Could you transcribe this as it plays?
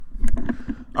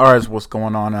All right, so what's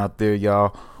going on out there,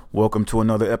 y'all? Welcome to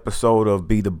another episode of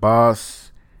Be the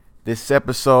Boss. This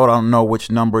episode, I don't know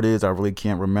which number it is, I really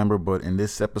can't remember, but in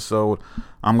this episode,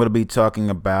 I'm going to be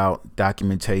talking about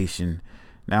documentation.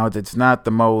 Now, it's not the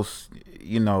most,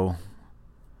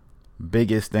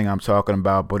 biggest thing I'm talking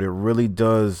about, but it really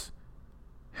does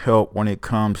help when it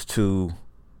comes to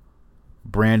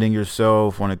branding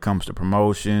yourself, when it comes to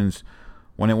promotions,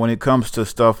 when it comes to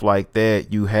stuff like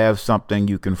that. You have something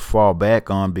you can fall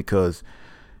back on, because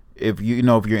if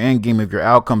if your end game, if your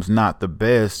outcome's not the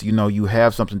best, you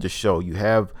have something to show. You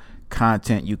have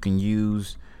content you can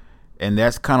use. And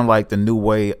that's kind of like the new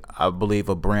way, I believe,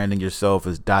 of branding yourself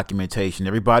is documentation.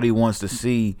 Everybody wants to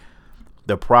see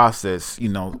the process.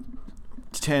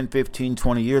 10, 15,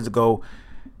 20 years ago,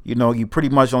 you pretty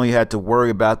much only had to worry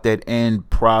about that the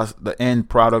end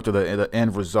product or the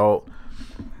end result.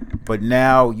 But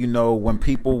now, when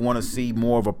people want to see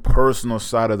more of a personal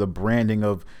side of the branding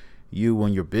of you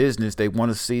and your business, they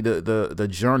want to see the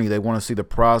journey. They want to see the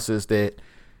process that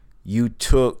you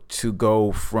took to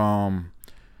go from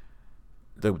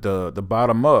the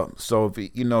bottom up. So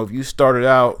if you started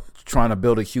out trying to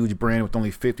build a huge brand with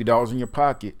only $50 in your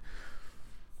pocket,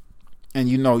 and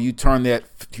you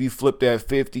flip that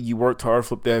 50, you worked hard,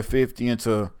 flip that 50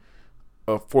 into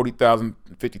a $40,000,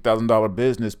 $50,000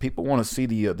 business. People want to see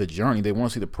the journey. They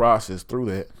want to see the process through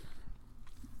that.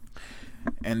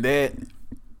 And that,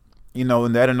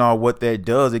 and all what that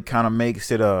does, it kind of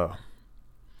makes it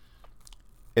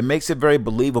very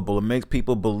believable. It makes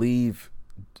people believe,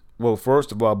 well,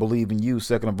 first of all, believe in you.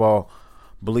 Second of all,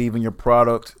 believe in your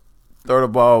product. Third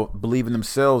of all, believe in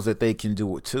themselves that they can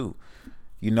do it too.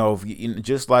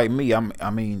 Just like me,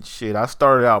 I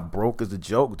started out broke as a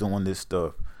joke doing this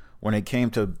stuff. When it came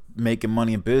to making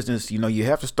money in business, you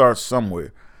have to start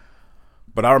somewhere.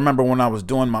 But I remember when I was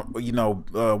doing my,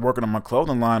 working on my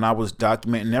clothing line, I was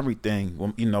documenting everything.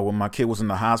 When my kid was in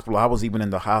the hospital, I was even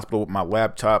in the hospital with my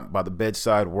laptop by the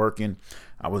bedside working.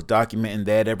 I was documenting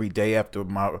that every day after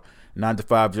my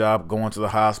 9-to-5 job, going to the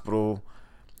hospital.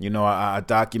 I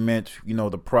document,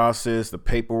 the process, the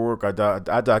paperwork. I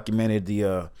documented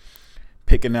the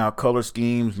picking out color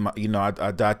schemes.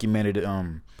 I documented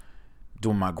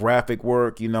doing my graphic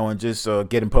work, and just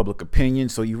getting public opinion.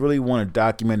 So you really want to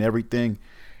document everything.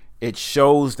 It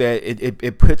shows that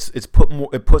it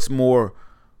puts more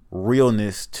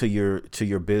realness to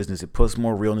your business. It puts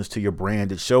more realness to your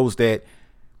brand. It shows that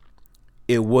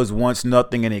it was once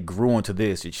nothing and it grew into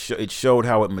this. It showed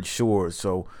how it matured.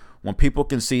 So when people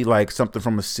can see like something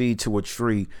from a seed to a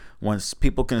tree, once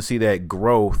people can see that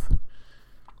growth,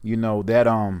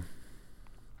 that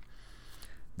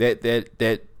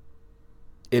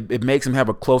it makes them have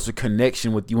a closer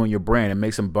connection with you and your brand. It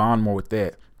makes them bond more with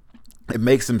that. It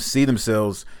makes them see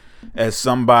themselves as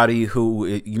somebody who,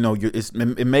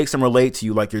 it makes them relate to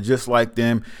you. Like you're just like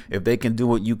them. If they can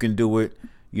do it, you can do it.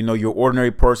 You're ordinary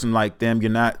person like them.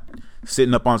 You're not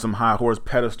sitting up on some high horse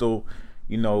pedestal,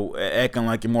 acting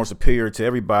like you're more superior to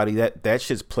everybody. That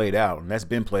shit's played out, and that's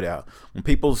been played out. When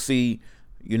people see,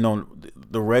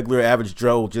 the regular average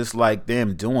Joe just like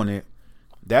them doing it,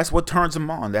 that's what turns them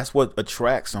on. That's what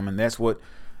attracts them, and that's what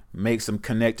makes them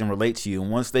connect and relate to you. And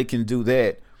once they can do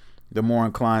that, they're more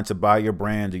inclined to buy your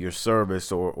brand or your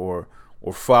service, or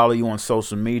follow you on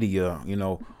social media,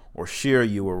 or share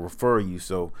you or refer you.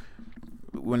 So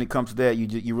when it comes to that,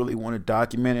 you really want to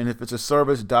document. And if it's a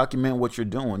service, document what you're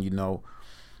doing.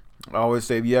 I always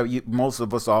say, most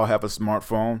of us all have a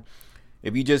smartphone.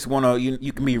 If you just want to,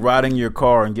 you can be riding your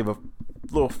car and give a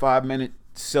little 5-minute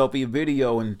selfie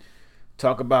video and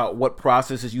talk about what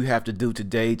processes you have to do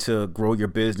today to grow your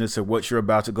business, or what you're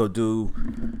about to go do.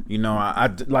 I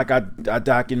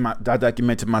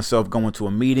documented myself going to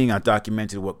a meeting. I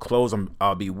documented what clothes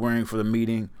I'll be wearing for the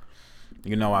meeting.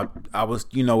 I was,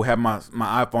 had my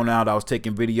iPhone out. I was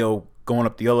taking video going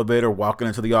up the elevator, walking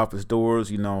into the office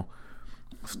doors,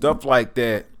 stuff like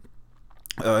that.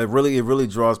 It really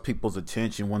draws people's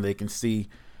attention when they can see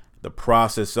the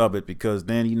process of it, because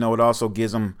then, it also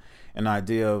gives them an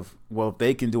idea of, well, if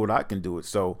they can do it, I can do it.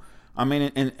 So,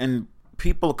 and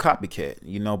people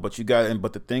copycat,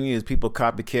 but the thing is, people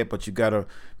copycat, but you got to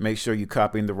make sure you're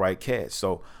copying the right cat.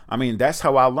 So, that's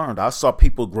how I learned. I saw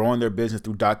people growing their business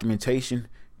through documentation.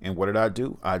 And what did I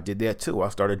do? I did that too. I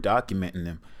started documenting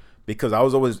them, because I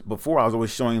was always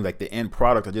showing like the end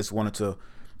product. I just wanted to,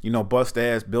 bust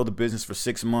ass, build a business for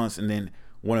 6 months. And then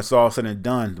when it's all said and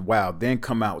done, then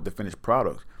come out with the finished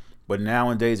product. But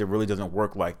nowadays, it really doesn't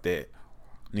work like that,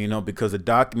 because the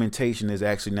documentation is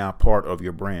actually now part of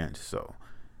your brand. So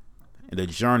the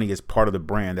journey is part of the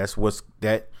brand. That's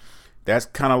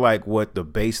kind of like what the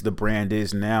base of the brand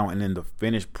is now. And then the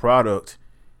finished product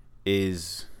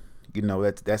is,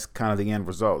 that's kind of the end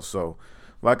result. So,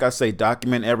 like I say,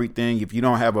 document everything. If you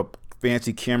don't have a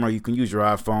fancy camera, you can use your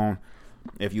iPhone.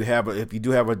 If you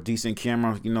do have a decent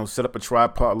camera, set up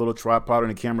a little tripod on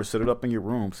the camera, set it up in your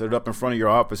room, set it up in front of your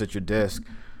office at your desk,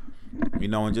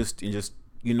 and just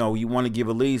you want to give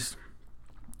at least.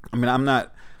 I mean, I'm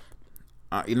not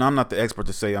the expert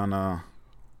to say on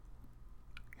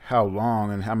how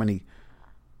long and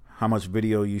how much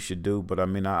video you should do, but I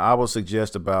mean, I will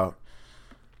suggest about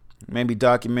maybe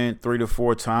document 3 to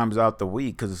 4 times out the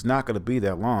week, because it's not going to be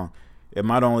that long. It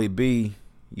might only be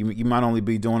you might only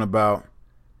be doing about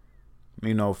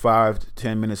 5 to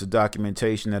 10 minutes of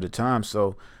documentation at a time.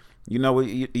 So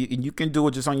you can do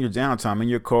it just on your downtime in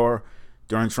your car,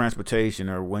 during transportation,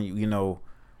 or when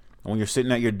when you're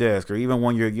sitting at your desk, or even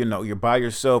when you're by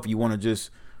yourself, you want to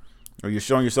just, or you're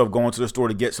showing yourself going to the store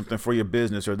to get something for your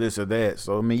business or this or that.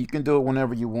 So I mean, you can do it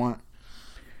whenever you want.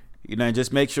 And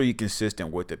just make sure you're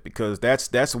consistent with it, because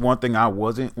that's one thing I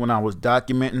wasn't when I was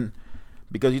documenting,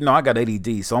 because I got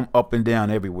ADD, so I'm up and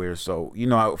down everywhere. So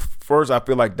first I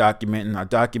feel like documenting. I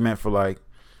document for like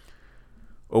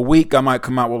a week. I might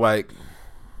come out with like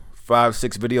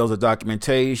 5-6 videos of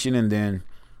documentation, and then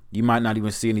you might not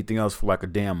even see anything else for like a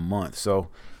damn month. So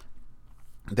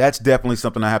that's definitely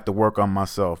something I have to work on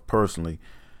myself personally.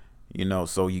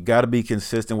 So you got to be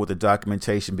consistent with the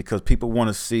documentation, because people want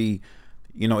to see,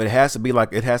 it has to be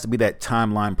that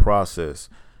timeline process.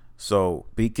 So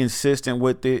be consistent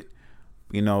with it.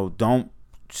 Don't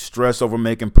stress over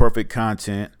making perfect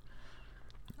content.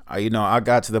 I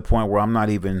got to the point where I'm not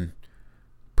even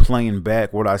playing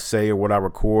back what I say or what I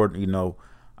record.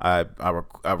 I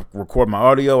record my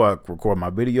audio, I record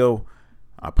my video,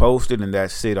 I post it, and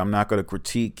that's it. I'm not going to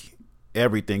critique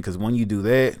everything, because when you do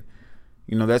that,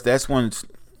 that's when it's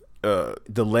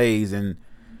delays, and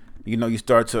you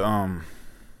start to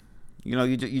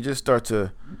you just start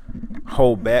to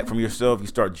hold back from yourself. You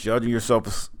start judging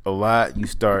yourself a lot. You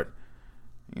start,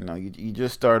 you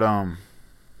just start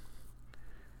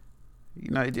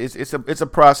it's a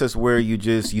process where you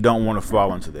don't want to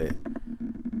fall into that.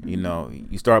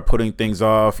 You start putting things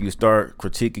off, you start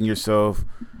critiquing yourself,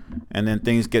 and then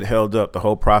things get held up. The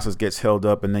whole process gets held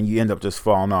up, and then you end up just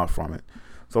falling off from it.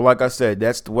 So like I said,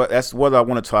 that's what I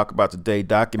want to talk about today.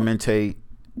 Documentate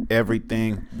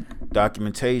everything.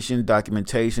 Documentation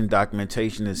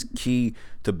is key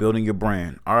to building your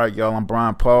brand. All right, y'all, I'm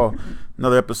Brian Paul.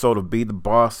 Another episode of Be the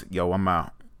Boss. Yo, I'm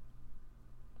out.